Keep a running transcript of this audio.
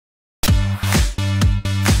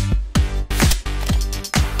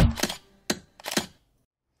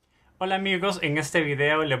Hola amigos, en este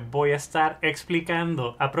video les voy a estar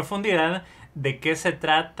explicando a profundidad de qué se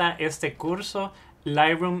trata este curso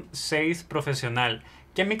Lightroom 6 Profesional,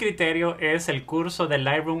 que a mi criterio es el curso de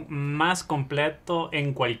Lightroom más completo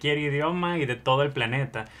en cualquier idioma y de todo el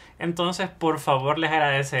planeta. Entonces, por favor, les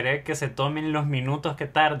agradeceré que se tomen los minutos que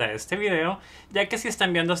tarda este video, ya que si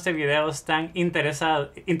están viendo este video están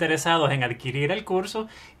interesados en adquirir el curso,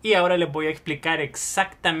 y ahora les voy a explicar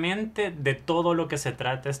exactamente de todo lo que se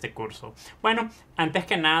trata este curso. Bueno, antes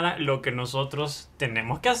que nada, lo que nosotros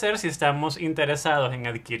tenemos que hacer si estamos interesados en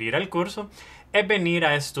adquirir el curso es venir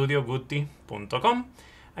a estudioguti.com.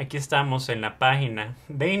 Aquí estamos en la página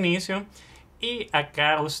de inicio y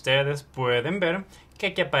acá ustedes pueden ver que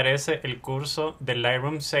aquí aparece el curso de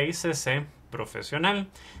Lightroom 6cc Profesional.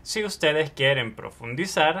 Si ustedes quieren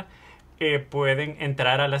profundizar, pueden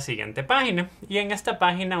entrar a la siguiente página, y en esta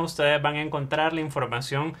página ustedes van a encontrar la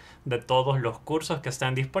información de todos los cursos que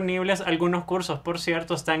están disponibles. Algunos cursos, por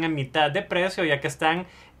cierto, están a mitad de precio, ya que están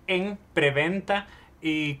en preventa,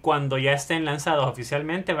 y cuando ya estén lanzados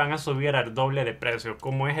oficialmente van a subir al doble de precio,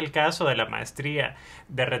 como es el caso de la maestría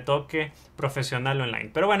de retoque profesional online.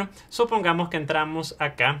 Pero bueno, supongamos que entramos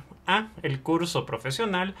acá a el curso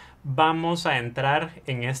profesional. Vamos a entrar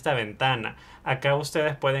en esta ventana. Acá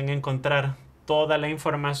ustedes pueden encontrar toda la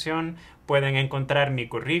información, pueden encontrar mi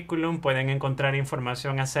currículum, pueden encontrar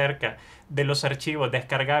información acerca de los archivos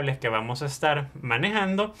descargables que vamos a estar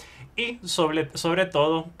manejando, y sobre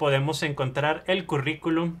todo podemos encontrar el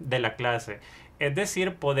currículum de la clase. Es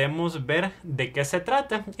decir, podemos ver de qué se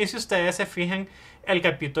trata. Y si ustedes se fijan, el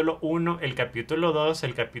capítulo 1, el capítulo 2,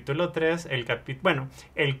 el capítulo 3,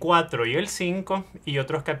 el 4 y el 5 y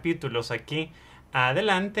otros capítulos aquí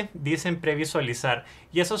adelante dicen previsualizar,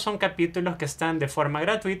 y esos son capítulos que están de forma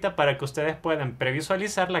gratuita para que ustedes puedan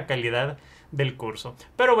previsualizar la calidad del curso.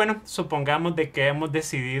 Pero bueno, supongamos de que hemos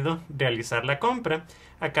decidido realizar la compra.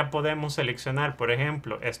 Acá podemos seleccionar, por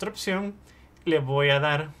ejemplo, esta opción. Le voy a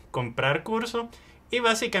dar comprar curso, y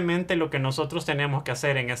básicamente lo que nosotros tenemos que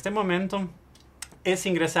hacer en este momento es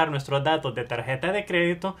ingresar nuestros datos de tarjeta de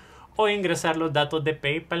crédito o ingresar los datos de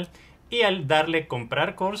PayPal. Y al darle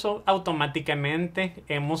comprar curso, automáticamente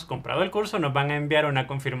hemos comprado el curso. Nos van a enviar una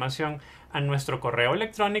confirmación a nuestro correo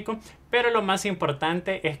electrónico. Pero lo más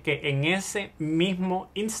importante es que en ese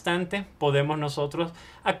mismo instante podemos nosotros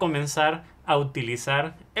a comenzar a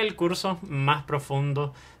utilizar el curso más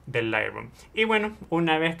profundo del Lightroom. Y bueno,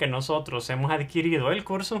 una vez que nosotros hemos adquirido el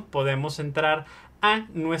curso, podemos entrar a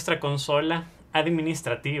nuestra consola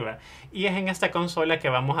administrativa, y es en esta consola que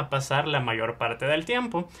vamos a pasar la mayor parte del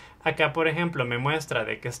tiempo. Acá, por ejemplo, me muestra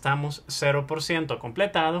de que estamos 0%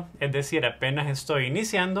 completado, es decir, apenas estoy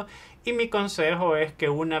iniciando, y mi consejo es que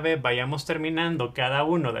una vez vayamos terminando cada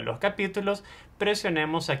uno de los capítulos,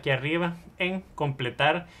 presionemos aquí arriba en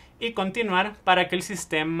completar y continuar para que el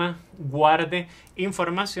sistema guarde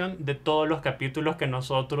información de todos los capítulos que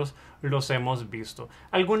nosotros los hemos visto.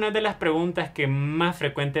 Algunas de las preguntas que más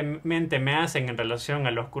frecuentemente me hacen en relación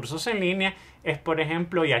a los cursos en línea es, por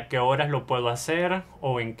ejemplo, ¿y a qué horas lo puedo hacer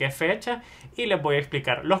o en qué fecha? Y les voy a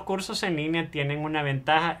explicar. Los cursos en línea tienen una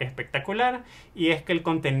ventaja espectacular, y es que el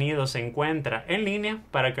contenido se encuentra en línea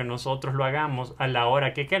para que nosotros lo hagamos a la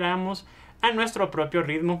hora que queramos, a nuestro propio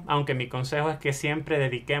ritmo, aunque mi consejo es que siempre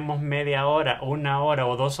dediquemos media hora, 1 hora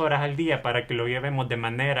o 2 horas al día para que lo llevemos de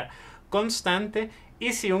manera constante.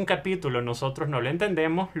 Y si un capítulo nosotros no lo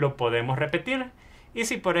entendemos, lo podemos repetir. Y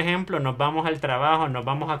si, por ejemplo, nos vamos al trabajo, nos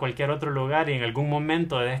vamos a cualquier otro lugar y en algún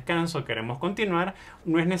momento de descanso queremos continuar,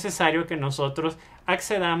 no es necesario que nosotros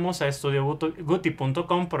accedamos a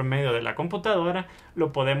estudioguti.com por medio de la computadora.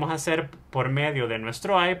 Lo podemos hacer por medio de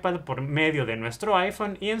nuestro iPad, por medio de nuestro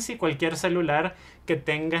iPhone y en sí cualquier celular que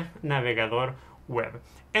tenga navegador web.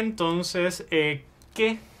 Entonces,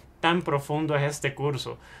 ¿qué tan profundo es este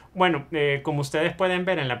curso? Bueno, como ustedes pueden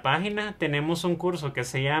ver en la página, tenemos un curso que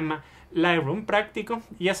se llama Lightroom práctico,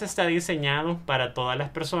 y ese está diseñado para todas las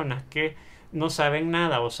personas que no saben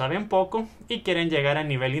nada o saben poco y quieren llegar a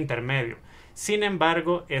nivel intermedio. Sin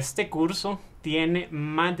embargo, este curso tiene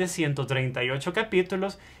más de 138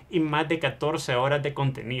 capítulos y más de 14 horas de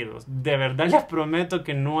contenidos. De verdad les prometo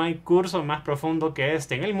que no hay curso más profundo que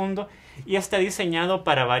este en el mundo, y está diseñado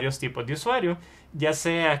para varios tipos de usuarios. Ya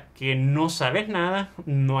sea que no sabes nada,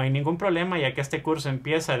 no hay ningún problema, ya que este curso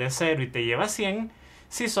empieza de 0 y te lleva a 100.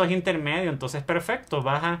 Si sos intermedio, entonces perfecto,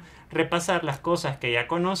 vas a repasar las cosas que ya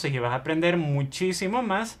conoces y vas a aprender muchísimo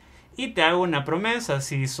más. Y te hago una promesa: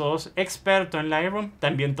 si sos experto en Lightroom,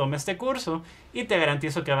 también toma este curso y te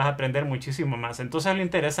garantizo que vas a aprender muchísimo más. Entonces lo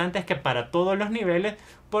interesante es que para todos los niveles,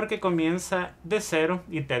 porque comienza de 0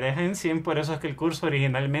 y te deja en 100, por eso es que el curso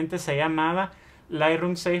originalmente se llamaba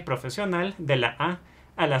Lightroom 6 profesional de la A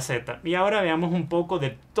a la Z. Y ahora veamos un poco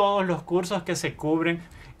de todos los cursos que se cubren,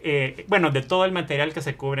 de todo el material que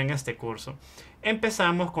se cubre en este curso.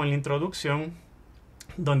 Empezamos con la introducción,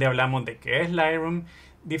 donde hablamos de qué es Lightroom,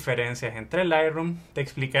 diferencias entre Lightroom, te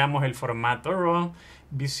explicamos el formato RAW,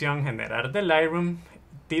 visión general de Lightroom,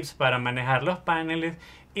 tips para manejar los paneles,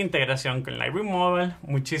 integración con Lightroom Mobile,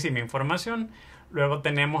 muchísima información. Luego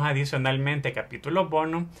tenemos adicionalmente capítulos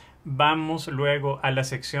bono. Vamos luego a la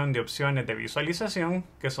sección de opciones de visualización,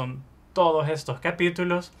 que son todos estos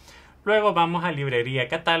capítulos. Luego vamos a librería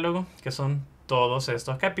catálogo, que son todos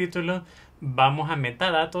estos capítulos. Vamos a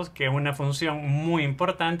metadatos, que es una función muy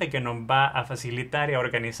importante que nos va a facilitar y a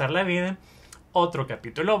organizar la vida. Otro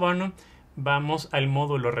capítulo bono. Vamos al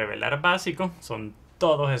módulo revelar básico, son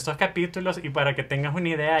todos estos capítulos, y para que tengas una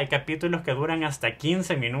idea, hay capítulos que duran hasta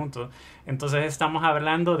 15 minutos. Entonces estamos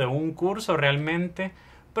hablando de un curso realmente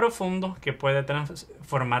profundo que puede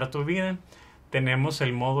transformar tu vida. Tenemos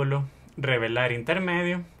el módulo revelar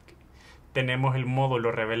intermedio, tenemos el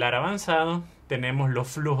módulo revelar avanzado, tenemos los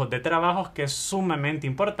flujos de trabajos, que es sumamente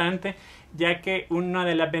importante, ya que una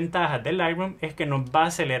de las ventajas de Lightroom es que nos va a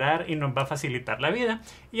acelerar y nos va a facilitar la vida,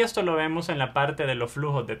 y esto lo vemos en la parte de los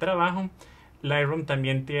flujos de trabajo. Lightroom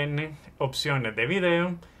también tiene opciones de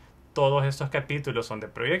video. Todos estos capítulos son de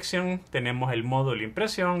proyección. Tenemos el módulo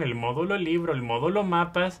impresión, el módulo libro, el módulo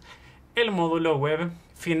mapas, el módulo web,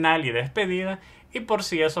 final y despedida. Y por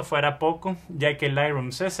si eso fuera poco, ya que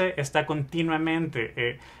Lightroom CC está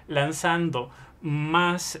continuamente lanzando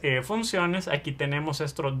más funciones, aquí tenemos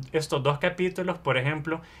estos dos capítulos. Por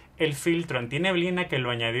ejemplo, el filtro antineblina, que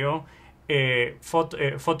lo añadió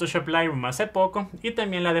Photoshop Lightroom hace poco, y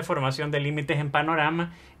también la deformación de límites en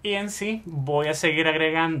panorama. Y en sí voy a seguir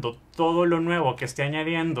agregando todo lo nuevo que esté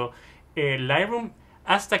añadiendo Lightroom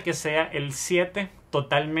hasta que sea el 7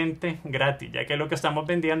 totalmente gratis, ya que lo que estamos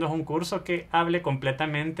vendiendo es un curso que hable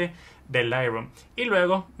completamente de Lightroom. Y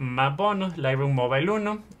luego más bonos: Lightroom Mobile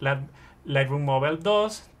 1, Lightroom Mobile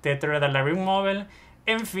 2, Tethered a Lightroom Mobile.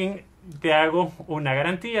 En fin, te hago una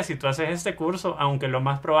garantía: si tú haces este curso, aunque lo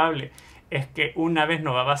más probable es que una vez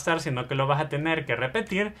no va a bastar, sino que lo vas a tener que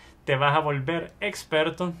repetir, te vas a volver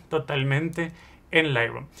experto totalmente en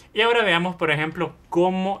Lightroom. Y ahora veamos, por ejemplo,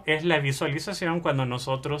 cómo es la visualización cuando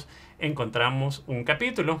nosotros encontramos un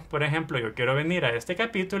capítulo. Por ejemplo, yo quiero venir a este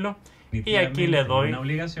capítulo y aquí le doy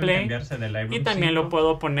play, y también lo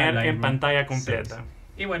puedo poner en pantalla completa. 6.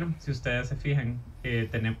 Y bueno, si ustedes se fijan,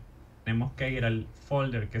 tenemos que ir al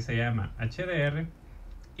folder que se llama HDR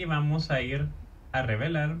y vamos a ir a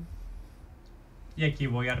revelar, y aquí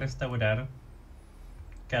voy a restaurar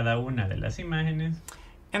cada una de las imágenes.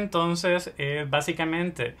 Entonces,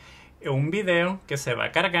 básicamente un video que se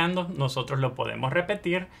va cargando, nosotros lo podemos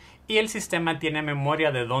repetir, y el sistema tiene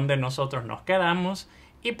memoria de donde nosotros nos quedamos,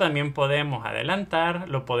 y también podemos adelantar,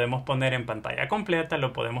 lo podemos poner en pantalla completa,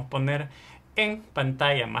 lo podemos poner en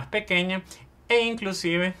pantalla más pequeña, e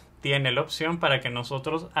inclusive tiene la opción para que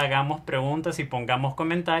nosotros hagamos preguntas y pongamos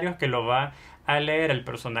comentarios, que lo va a leer el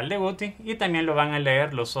personal de Guti y también lo van a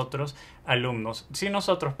leer los otros alumnos. Si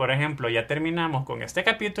nosotros, por ejemplo, ya terminamos con este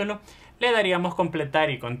capítulo, le daríamos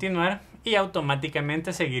completar y continuar, y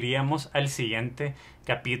automáticamente seguiríamos al siguiente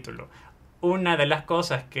capítulo. Una de las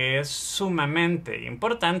cosas que es sumamente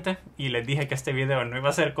importante, y les dije que este video no iba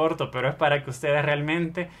a ser corto, pero es para que ustedes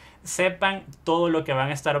realmente sepan todo lo que van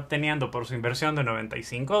a estar obteniendo por su inversión de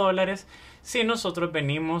 $95. Si nosotros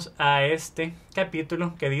venimos a este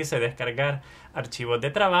capítulo que dice descargar archivos de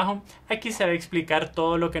trabajo, aquí se va a explicar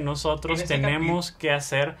todo lo que nosotros tenemos que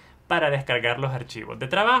hacer para descargar los archivos de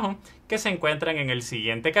trabajo, que se encuentran en el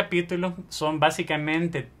siguiente capítulo. Son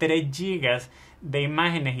básicamente 3 GB de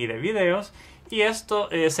imágenes y de videos, y esto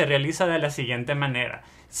se realiza de la siguiente manera.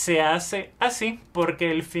 Se hace así porque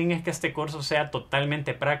el fin es que este curso sea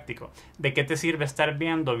totalmente práctico. ¿De qué te sirve estar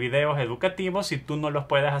viendo videos educativos si tú no los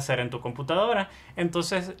puedes hacer en tu computadora?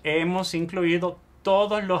 Entonces hemos incluido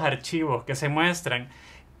todos los archivos que se muestran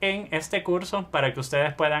en este curso para que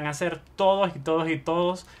ustedes puedan hacer todos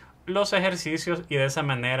los ejercicios y de esa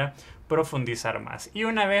manera profundizar más. Y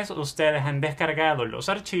una vez ustedes han descargado los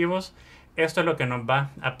archivos, esto es lo que nos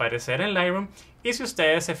va a aparecer en Lightroom. Y si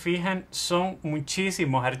ustedes se fijan, son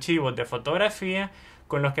muchísimos archivos de fotografía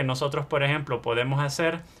con los que nosotros, por ejemplo, podemos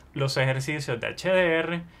hacer los ejercicios de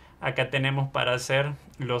HDR. Acá tenemos para hacer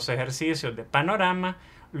los ejercicios de panorama,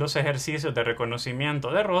 los ejercicios de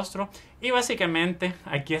reconocimiento de rostro, y básicamente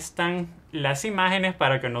aquí están las imágenes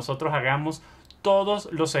para que nosotros hagamos todos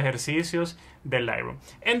los ejercicios de Lightroom.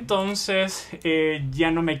 Entonces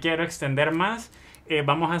ya no me quiero extender más.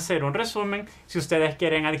 vamos a hacer un resumen. Si ustedes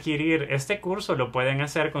quieren adquirir este curso, lo pueden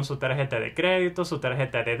hacer con su tarjeta de crédito, su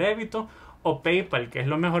tarjeta de débito o PayPal, que es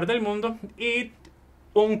lo mejor del mundo. Y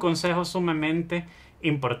un consejo sumamente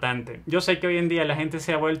importante. Yo sé que hoy en día la gente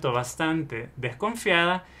se ha vuelto bastante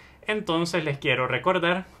desconfiada, entonces les quiero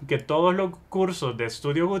recordar que todos los cursos de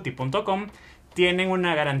estudioguti.com tienen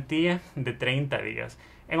una garantía de 30 días.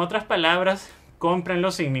 En otras palabras,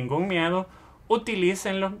 cómprenlo sin ningún miedo,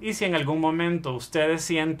 utilícenlo, y si en algún momento ustedes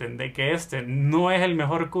sienten de que este no es el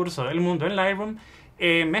mejor curso del mundo en Lightroom,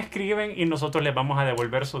 me escriben y nosotros les vamos a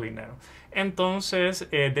devolver su dinero. Entonces,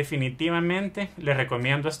 definitivamente les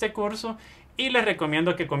recomiendo este curso y les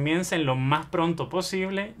recomiendo que comiencen lo más pronto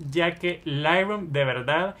posible, ya que Lightroom de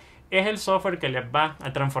verdad es el software que les va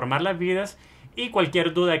a transformar las vidas. Y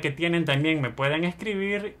cualquier duda que tienen también me pueden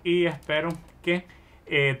escribir, y espero que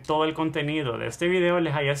todo el contenido de este video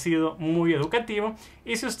les haya sido muy educativo.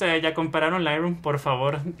 Y si ustedes ya compraron Lightroom, por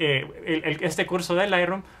favor, este curso de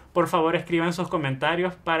Lightroom, por favor escriban sus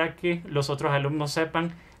comentarios para que los otros alumnos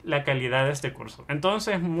sepan la calidad de este curso.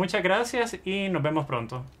 Entonces, muchas gracias y nos vemos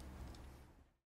pronto.